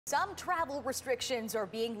Some travel restrictions are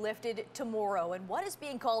being lifted tomorrow in what is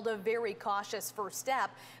being called a very cautious first step.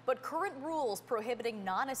 But current rules prohibiting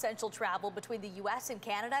non-essential travel between the U.S. and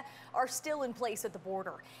Canada are still in place at the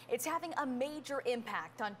border. It's having a major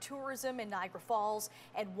impact on tourism in Niagara Falls.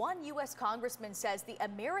 And one U.S. congressman says the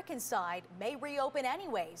American side may reopen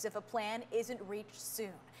anyways if a plan isn't reached soon.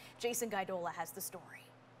 Jason Gaidola has the story.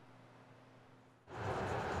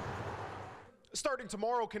 Starting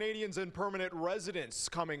tomorrow, Canadians and permanent residents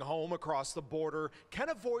coming home across the border can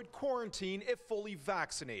avoid quarantine if fully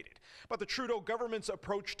vaccinated. But the Trudeau government's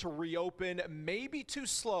approach to reopen may be too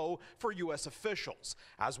slow for U.S. officials,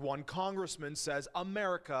 as one congressman says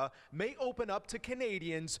America may open up to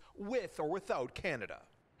Canadians with or without Canada.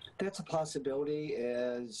 That's a possibility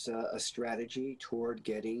as a strategy toward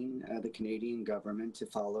getting the Canadian government to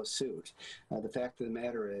follow suit. The fact of the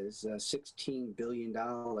matter is $16 billion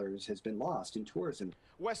has been lost in tourism.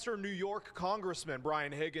 Western New York Congressman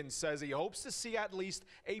Brian Higgins says he hopes to see at least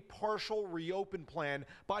a partial reopen plan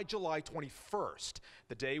by July 21st,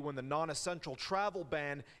 the day when the non-essential travel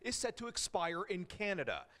ban is set to expire in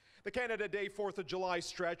Canada. The Canada Day 4th of July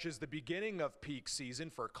stretch is the beginning of peak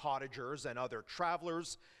season for cottagers and other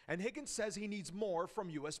travelers, and Higgins says he needs more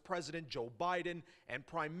from U.S. President Joe Biden and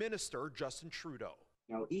Prime Minister Justin Trudeau.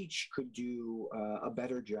 Now, each could do a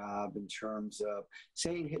better job in terms of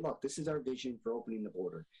saying, hey, look, this is our vision for opening the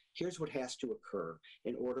border. Here's what has to occur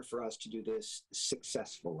in order for us to do this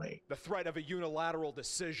successfully. The threat of a unilateral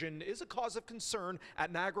decision is a cause of concern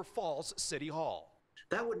at Niagara Falls City Hall.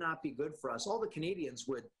 That would not be good for us. All the Canadians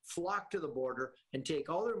would flock to the border and take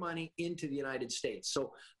all their money into the United States.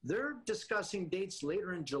 So they're discussing dates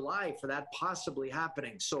later in July for that possibly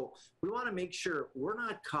happening. So we want to make sure we're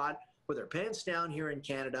not caught with our pants down here in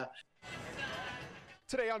Canada.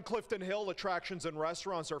 Today on Clifton Hill, attractions and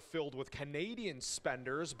restaurants are filled with Canadian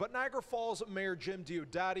spenders, but Niagara Falls Mayor Jim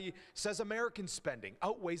Diodati says American spending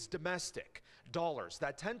outweighs domestic dollars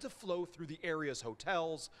that tend to flow through the area's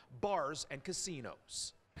hotels, bars, and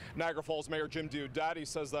casinos. Niagara Falls Mayor Jim Diodati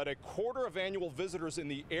says that a quarter of annual visitors in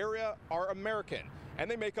the area are American,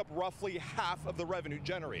 and they make up roughly half of the revenue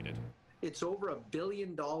generated. It's over $1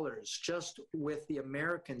 billion just with the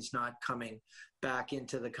Americans not coming back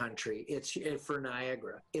into the country. It's for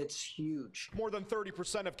Niagara. It's huge. More than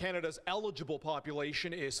 30% of Canada's eligible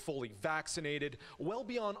population is fully vaccinated, well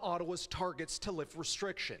beyond Ottawa's targets to lift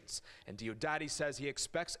restrictions. And Diodati says he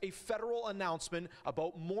expects a federal announcement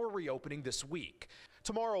about more reopening this week.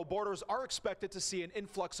 Tomorrow, borders are expected to see an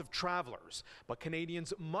influx of travelers, but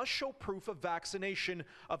Canadians must show proof of vaccination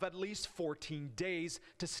of at least 14 days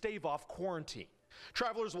to stave off quarantine.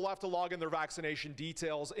 Travelers will have to log in their vaccination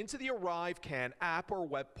details into the ArriveCAN app or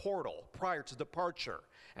web portal prior to departure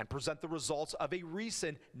and present the results of a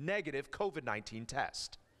recent negative COVID-19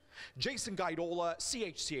 test. Jason Gaidola,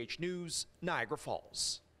 CHCH News, Niagara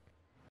Falls.